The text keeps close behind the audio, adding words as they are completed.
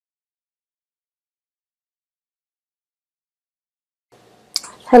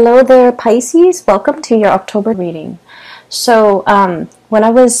Hello there, Pisces. Welcome to your October reading. So, when I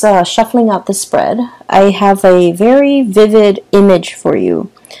was shuffling out the spread, I have a very vivid image for you.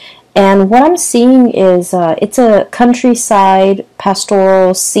 And what I'm seeing is it's a countryside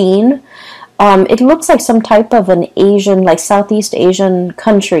pastoral scene. It looks like some type of an Asian, like Southeast Asian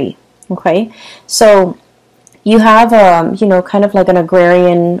country. Okay, so you have kind of like an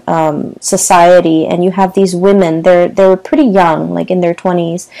agrarian society, and you have these women. They're pretty young, like in their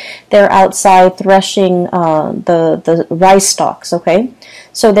 20s. They're outside threshing the rice stalks. Okay,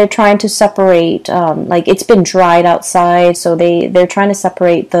 so they're trying to separate, like it's been dried outside, so they're trying to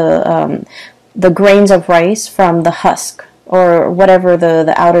separate the grains of rice from the husk, or whatever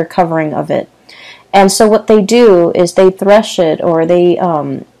the outer covering of it. And so what they do is they thresh it, or they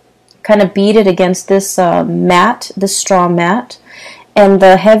kind of beat it against this mat, this straw mat, and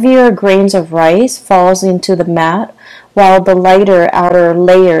the heavier grains of rice falls into the mat, while the lighter outer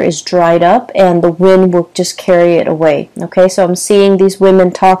layer is dried up, and the wind will just carry it away. Okay, so I'm seeing these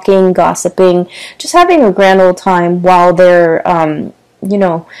women talking, gossiping, just having a grand old time while they're,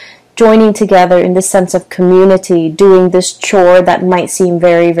 joining together in this sense of community, doing this chore that might seem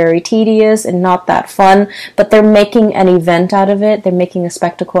very, very tedious and not that fun, but they're making an event out of it, they're making a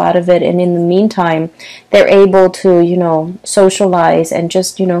spectacle out of it, and in the meantime, they're able to, socialize and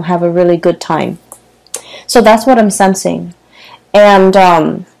just, have a really good time. So that's what I'm sensing. And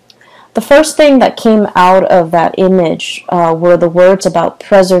the first thing that came out of that image were the words about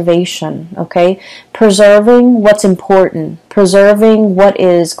preservation, okay? Preserving what's important, preserving what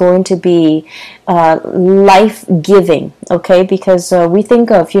is going to be life-giving, okay? Because we think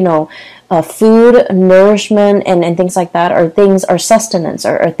of, food, nourishment, and things like that are sustenance,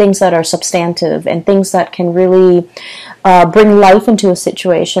 are things that are substantive, and things that can really bring life into a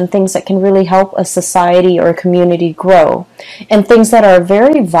situation, things that can really help a society or a community grow, and things that are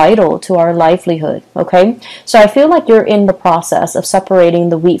very vital to our livelihood, okay? So I feel like you're in the process of separating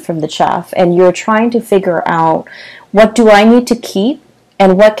the wheat from the chaff, and you're trying to figure out, what do I need to keep,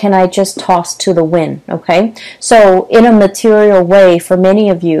 and what can I just toss to the wind, okay? So in a material way, for many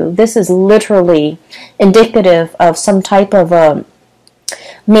of you, this is literally indicative of some type of a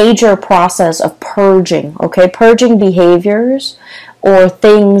major process of purging, okay? Purging behaviors or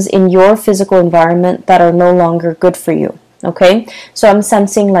things in your physical environment that are no longer good for you, okay? So I'm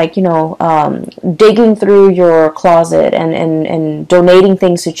sensing like, digging through your closet and donating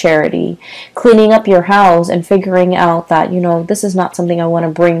things to charity, cleaning up your house and figuring out that, this is not something I want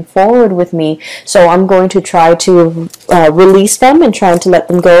to bring forward with me. So I'm going to try to release them and trying to let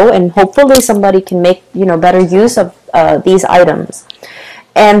them go. And hopefully somebody can make, better use of these items.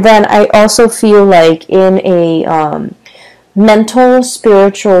 And then I also feel like in a mental,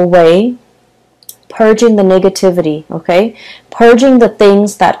 spiritual way, purging the negativity, okay? Purging the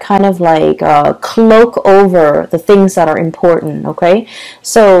things that kind of like cloak over the things that are important, okay?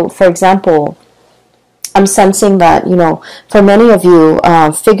 So, for example, I'm sensing that, for many of you,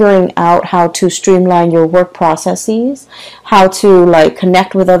 figuring out how to streamline your work processes, how to like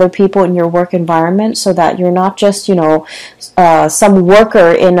connect with other people in your work environment so that you're not just, some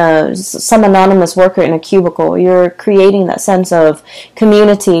anonymous worker in a cubicle. You're creating that sense of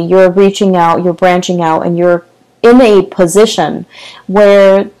community. You're reaching out, you're branching out, and you're in a position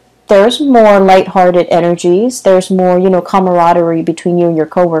where there's more lighthearted energies. There's more, camaraderie between you and your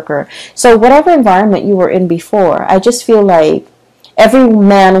coworker. So whatever environment you were in before, I just feel like every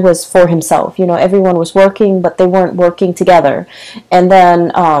man was for himself. Everyone was working, but they weren't working together. And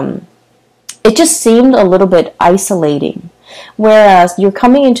then it just seemed a little bit isolating. Whereas you're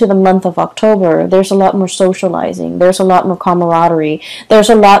coming into the month of October, there's a lot more socializing, there's a lot more camaraderie, there's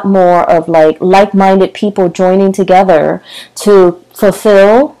a lot more of like-minded people joining together to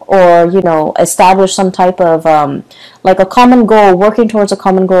fulfill or, establish some type of like a common goal, working towards a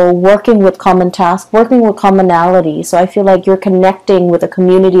common goal, working with common tasks, working with commonality. So I feel like you're connecting with a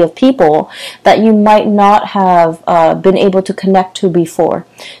community of people that you might not have been able to connect to before.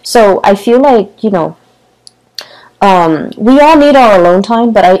 So I feel like, we all need our alone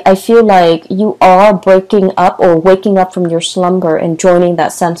time, but I feel like you are breaking up or waking up from your slumber and joining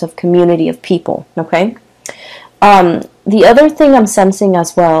that sense of community of people, okay? The other thing I'm sensing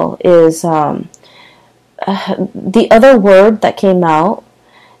as well is the other word that came out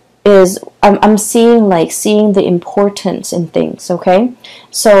is I'm seeing the importance in things, okay?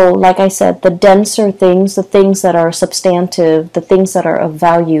 So like I said, the denser things, the things that are substantive, the things that are of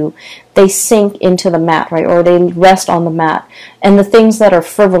value, they sink into the mat, right? Or they rest on the mat. And the things that are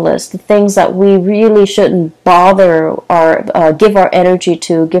frivolous, the things that we really shouldn't bother or give our energy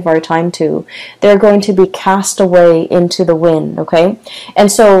to, give our time to, they're going to be cast away into the wind, okay?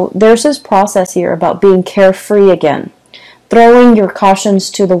 And so there's this process here about being carefree again, throwing your cautions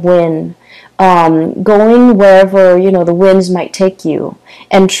to the wind, going wherever, the winds might take you,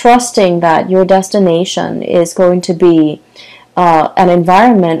 and trusting that your destination is going to be an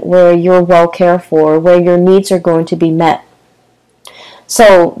environment where you're well cared for, where your needs are going to be met.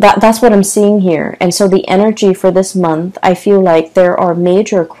 So that's what I'm seeing here. And so the energy for this month, I feel like there are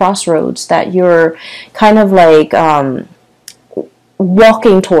major crossroads that you're kind of like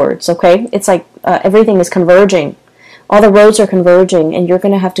walking towards, okay? It's like everything is converging. All the roads are converging, and you're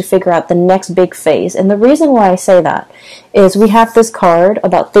going to have to figure out the next big phase. And the reason why I say that is we have this card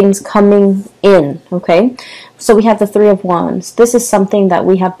about things coming in, okay? So we have the Three of Wands. This is something that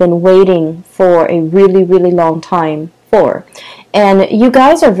we have been waiting for a really, really long time for. And you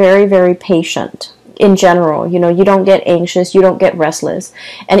guys are very, very patient in general. You don't get anxious, you don't get restless.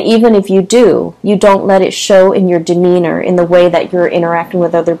 And even if you do, you don't let it show in your demeanor, in the way that you're interacting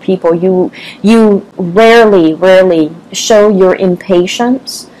with other people. You rarely show your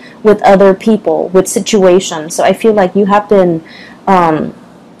impatience with other people, with situations. So I feel like you have been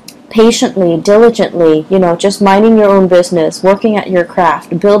patiently, diligently, just minding your own business, working at your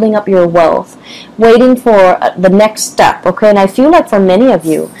craft, building up your wealth, waiting for the next step, okay? And I feel like for many of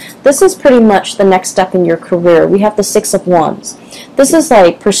you, this is pretty much the next step in your career. We have the Six of Wands. This is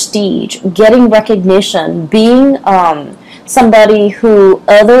like prestige, getting recognition, being somebody who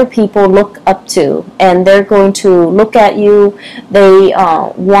other people look up to, and they're going to look at you. They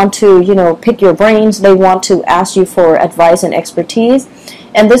want to, pick your brains. They want to ask you for advice and expertise.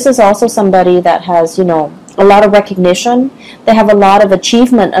 And this is also somebody that has, a lot of recognition. They have a lot of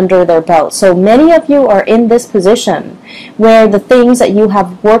achievement under their belt. So many of you are in this position where the things that you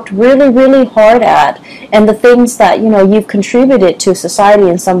have worked really, really hard at, and the things that, you've contributed to society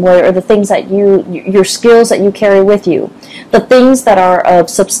in some way, or the things that your skills that you carry with you, the things that are of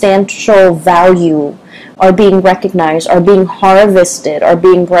substantial value are being recognized, are being harvested, are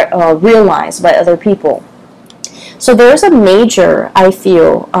being realized by other people. So there's a major, I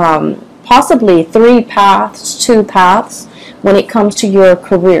feel, possibly 3 paths, 2 paths when it comes to your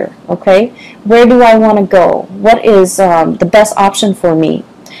career, okay? Where do I want to go? What is the best option for me?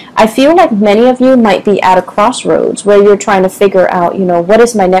 I feel like many of you might be at a crossroads where you're trying to figure out, what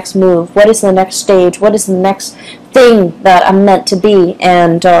is my next move? What is the next stage? What is the next thing that I'm meant to be?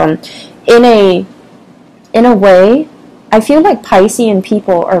 And in a way, I feel like Piscean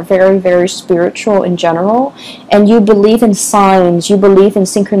people are very, very spiritual in general, and you believe in signs, you believe in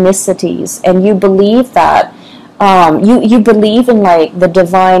synchronicities, and you believe that you believe in like the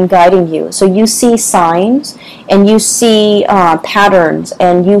divine guiding you. So you see signs and you see patterns,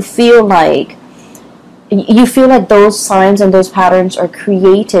 and you feel like those signs and those patterns are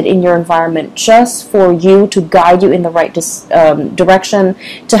created in your environment just for you, to guide you in the right direction,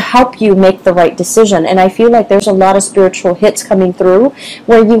 to help you make the right decision. And I feel like there's a lot of spiritual hits coming through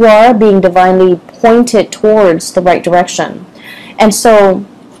where you are being divinely pointed towards the right direction. And so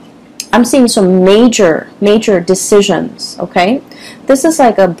I'm seeing some major decisions, okay? This is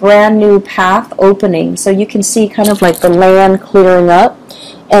like a brand new path opening. So you can see kind of like the land clearing up.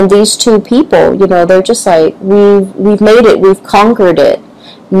 And these two people, they're just like, we've made it, we've conquered it.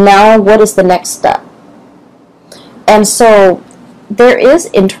 Now what is the next step? And so there is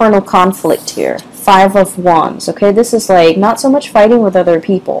internal conflict here. 5 of Wands, okay? This is like not so much fighting with other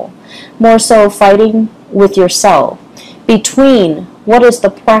people, more so fighting with yourself, between what is the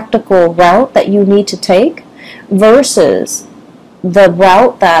practical route that you need to take versus the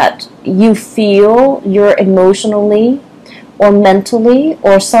route that you feel you're emotionally or mentally,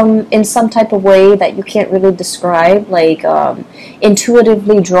 or in some type of way that you can't really describe, like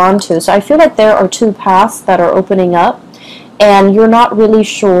intuitively drawn to. So I feel like there are 2 paths that are opening up, and you're not really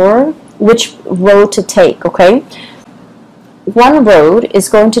sure which road to take, okay? One road is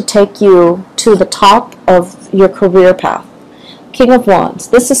going to take you to the top of your career path. King of Wands.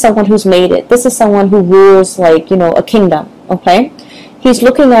 This is someone who's made it. This is someone who rules like, a kingdom, okay? He's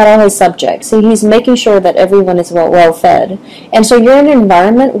looking at all his subjects. So he's making sure that everyone is well fed. And so you're in an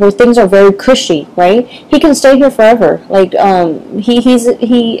environment where things are very cushy, right? He can stay here forever. Like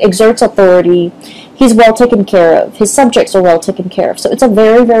he exerts authority. He's well taken care of. His subjects are well taken care of. So it's a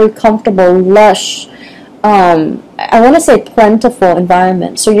very, very comfortable, lush I want to say plentiful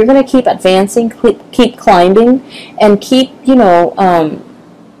environment. So you're going to keep advancing, keep climbing, and keep,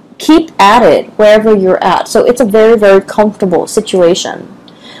 keep at it wherever you're at. So it's a very, very comfortable situation.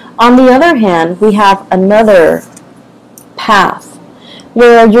 On the other hand, we have another path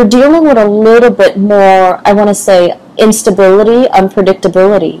where you're dealing with a little bit more, I want to say, instability,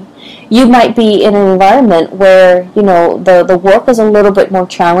 unpredictability. You might be in an environment where, the work is a little bit more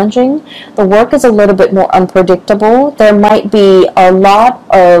challenging. The work is a little bit more unpredictable. There might be a lot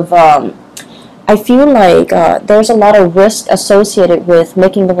of, I feel like there's a lot of risk associated with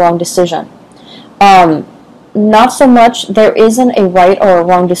making the wrong decision. Not so much, there isn't a right or a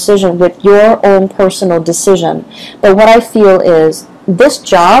wrong decision with your own personal decision. But what I feel is this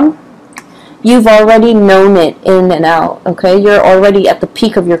job, you've already known it in and out, okay? You're already at the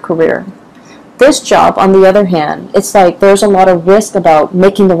peak of your career. This job, on the other hand, it's like there's a lot of risk about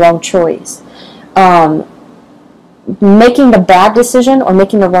making the wrong choice. Making the bad decision or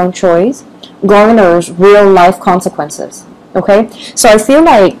making the wrong choice garners real life consequences, okay? So I feel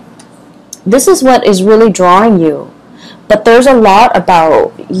like this is what is really drawing you. But there's a lot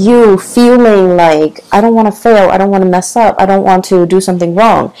about you feeling like, I don't want to fail, I don't want to mess up, I don't want to do something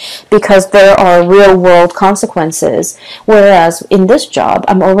wrong, because there are real world consequences. Whereas in this job,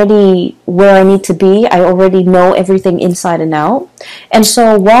 I'm already where I need to be, I already know everything inside and out. And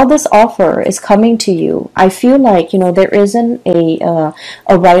so while this offer is coming to you, I feel like, there isn't a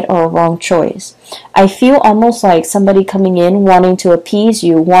right or a wrong choice. I feel almost like somebody coming in wanting to appease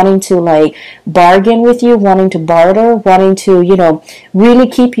you, wanting to like bargain with you, wanting to barter, wanting to, really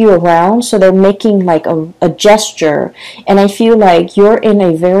keep you around. So they're making like a gesture. And I feel like you're in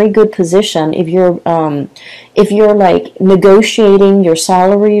a very good position if you're like negotiating your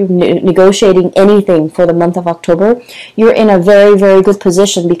salary, negotiating anything for the month of October, you're in a very, very good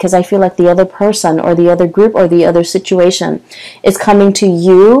position, because I feel like the other person or the other group or the other situation is coming to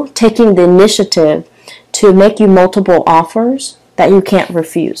you, taking the initiative to make you multiple offers that you can't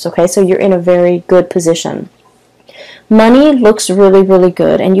refuse. Okay, so you're in a very good position. Money looks really, really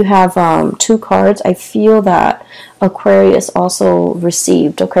good, and you have 2 cards. I feel that Aquarius also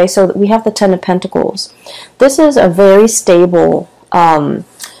received. Okay, so we have the Ten of Pentacles. This is a very stable,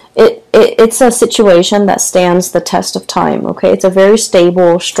 it's a situation that stands the test of time. Okay, it's a very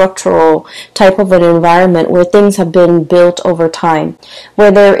stable, structural type of an environment where things have been built over time,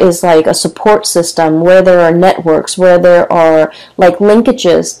 where there is like a support system, where there are networks, where there are like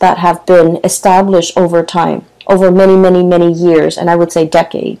linkages that have been established over time, over many, many, many years, and I would say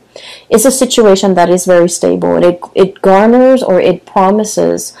decade. It's a situation that is very stable, and it garners or it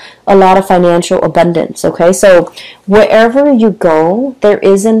promises a lot of financial abundance, okay? So wherever you go, there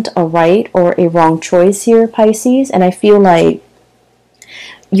isn't a right or a wrong choice here, Pisces, and I feel like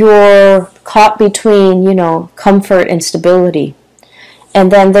you're caught between, comfort and stability.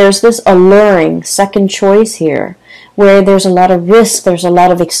 And then there's this alluring second choice here, where there's a lot of risk, there's a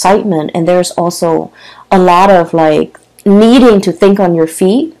lot of excitement, and there's also a lot of like needing to think on your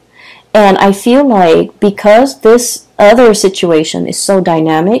feet. And I feel like because this other situation is so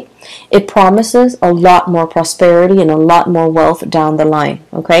dynamic, it promises a lot more prosperity and a lot more wealth down the line.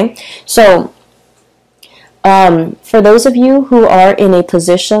 Okay, so for those of you who are in a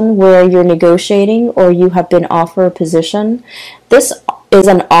position where you're negotiating or you have been offered a position, this is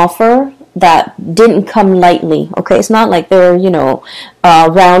an offer that didn't come lightly. Okay, it's not like they're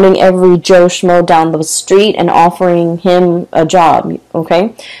rounding every Joe Schmo down the street and offering him a job.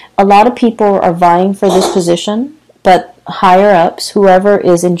 Okay, a lot of people are vying for this position, but higher ups, whoever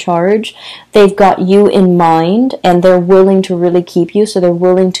is in charge, they've got you in mind, and they're willing to really keep you, so they're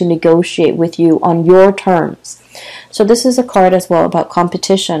willing to negotiate with you on your terms. So this is a card as well about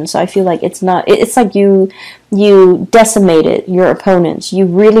competition. So I feel like it's like you decimated your opponents. You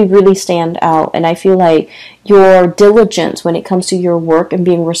really, really stand out. And I feel like your diligence when it comes to your work and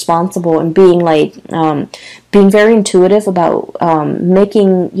being responsible and being like, being very intuitive about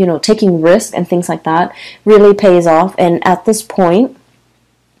making, taking risks and things like that really pays off. And at this point,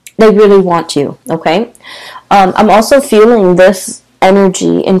 they really want you, okay? I'm also feeling this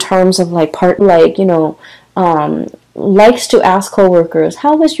energy in terms of like likes to ask coworkers,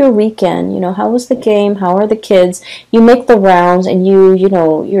 how was your weekend? How was the game? How are the kids? You make the rounds, and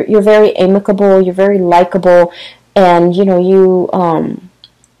you're very amicable, you're very likable, and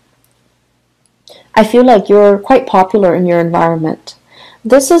I feel like you're quite popular in your environment.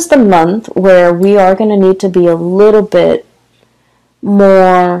 This is the month where we are going to need to be a little bit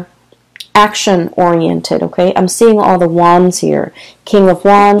more action oriented. Okay, I'm seeing all the wands here: King of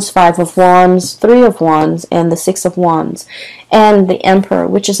Wands, Five of Wands, Three of Wands, and the Six of Wands, and the Emperor,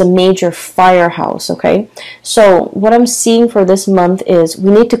 which is a major fire house. Okay, so what I'm seeing for this month is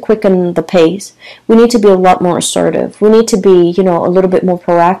we need to quicken the pace. We need to be a lot more assertive. We need to be, you know, a little bit more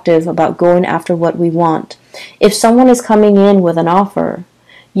proactive about going after what we want. If someone is coming in with an offer,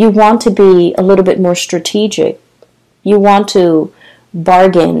 you want to be a little bit more strategic. You want to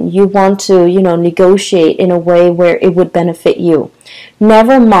bargain. You want to, you know, negotiate in a way where it would benefit you.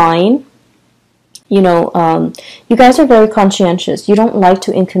 Never mind, you know, you guys are very conscientious. You don't like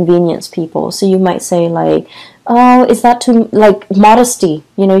to inconvenience people. So you might say like, oh, is that too, like modesty,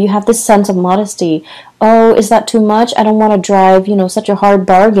 you know, you have this sense of modesty. Oh, is that too much? I don't want to drive, you know, such a hard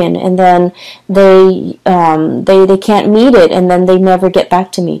bargain, and then they can't meet it, and then they never get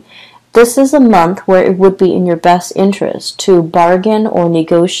back to me. This is a month where it would be in your best interest to bargain or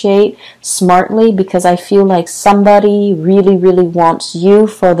negotiate smartly, because I feel like somebody really, really wants you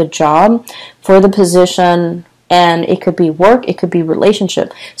for the job, for the position, and it could be work, it could be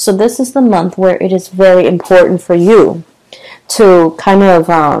relationship. So this is the month where it is very important for you to kind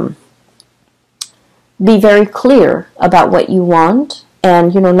of be very clear about what you want,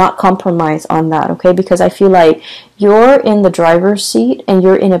 and, you know, not compromise on that, okay? Because I feel like you're in the driver's seat and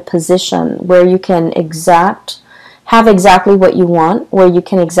you're in a position where you can have exactly what you want, where you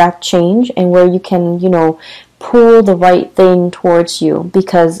can exact change, and where you can, you know, pull the right thing towards you,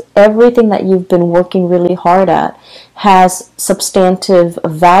 because everything that you've been working really hard at has substantive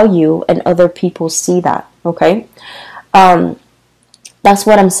value and other people see that, okay? That's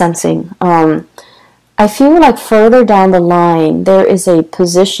what I'm sensing. I feel like further down the line, there is a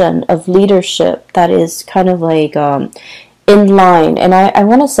position of leadership that is kind of like in line. And I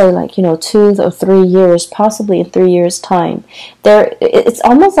want to say like, you know, 2 or 3 years, possibly in 3 years' time. It's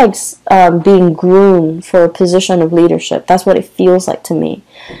almost like being groomed for a position of leadership. That's what it feels like to me,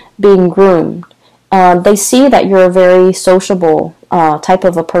 being groomed. They see that you're a very sociable type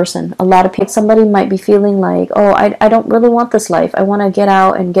of a person. A lot of people, somebody might be feeling like, oh, I don't really want this life. I want to get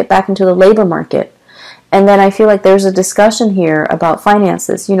out and get back into the labor market. And then I feel like there's a discussion here about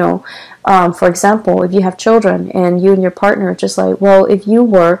finances, you know. For example, if you have children and you and your partner are just like, well, if you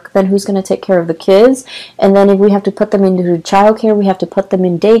work, then who's going to take care of the kids? And then if we have to put them into childcare, we have to put them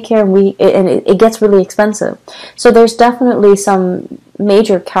in daycare, and it gets really expensive. So there's definitely some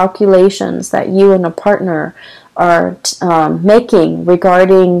major calculations that you and a partner are making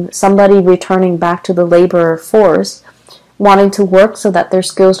regarding somebody returning back to the labor force, wanting to work so that their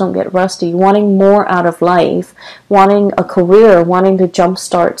skills don't get rusty, wanting more out of life, wanting a career, wanting to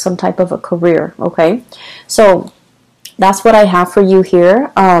jumpstart some type of a career, okay? So that's what I have for you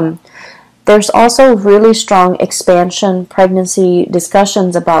here. There's also really strong expansion pregnancy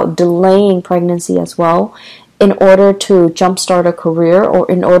discussions about delaying pregnancy as well, in order to jumpstart a career, or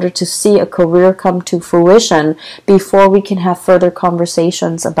in order to see a career come to fruition before we can have further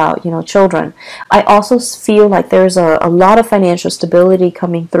conversations about, you know, children. I also feel like there's a lot of financial stability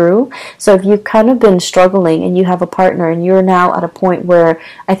coming through. So if you've kind of been struggling and you have a partner and you're now at a point where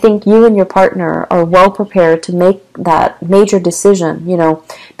I think you and your partner are well prepared to make that major decision, you know,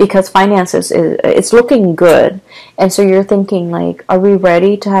 because finances, it's looking good. And so you're thinking like, are we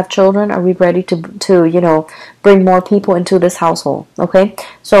ready to have children? Are we ready to you know, bring more people into this household? Okay,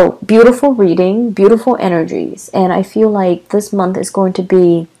 so beautiful reading, beautiful energies, and I feel like this month is going to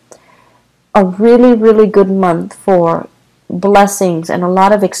be a really, really good month for blessings and a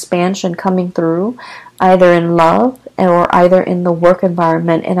lot of expansion coming through, either in love or either in the work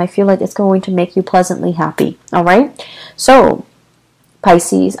environment, and I feel like it's going to make you pleasantly happy. All right, so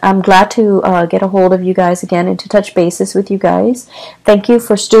Pisces, I'm glad to get a hold of you guys again and to touch bases with you guys. Thank you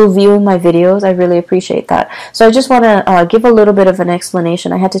for still viewing my videos. I really appreciate that. So I just want to give a little bit of an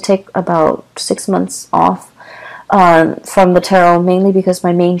explanation. I had to take about 6 months off from the tarot, mainly because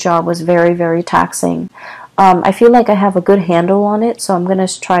my main job was very, very taxing. I feel like I have a good handle on it, so I'm going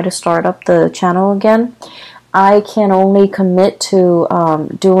to try to start up the channel again. I can only commit to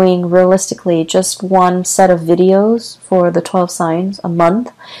doing realistically just one set of videos for the 12 signs a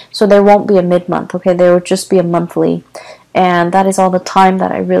month. So there won't be a mid-month, okay? There will just be a monthly. And that is all the time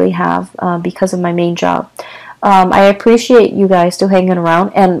that I really have because of my main job. I appreciate you guys still hanging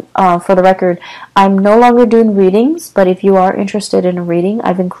around. And for the record, I'm no longer doing readings, but if you are interested in a reading,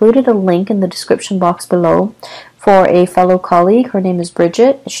 I've included a link in the description box below for a fellow colleague. Her name is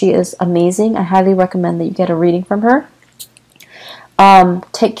Bridget. She is amazing. I highly recommend that you get a reading from her.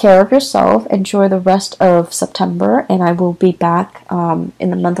 Take care of yourself. Enjoy the rest of September, and I will be back in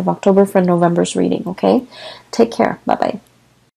the month of October for November's reading, okay? Take care. Bye-bye.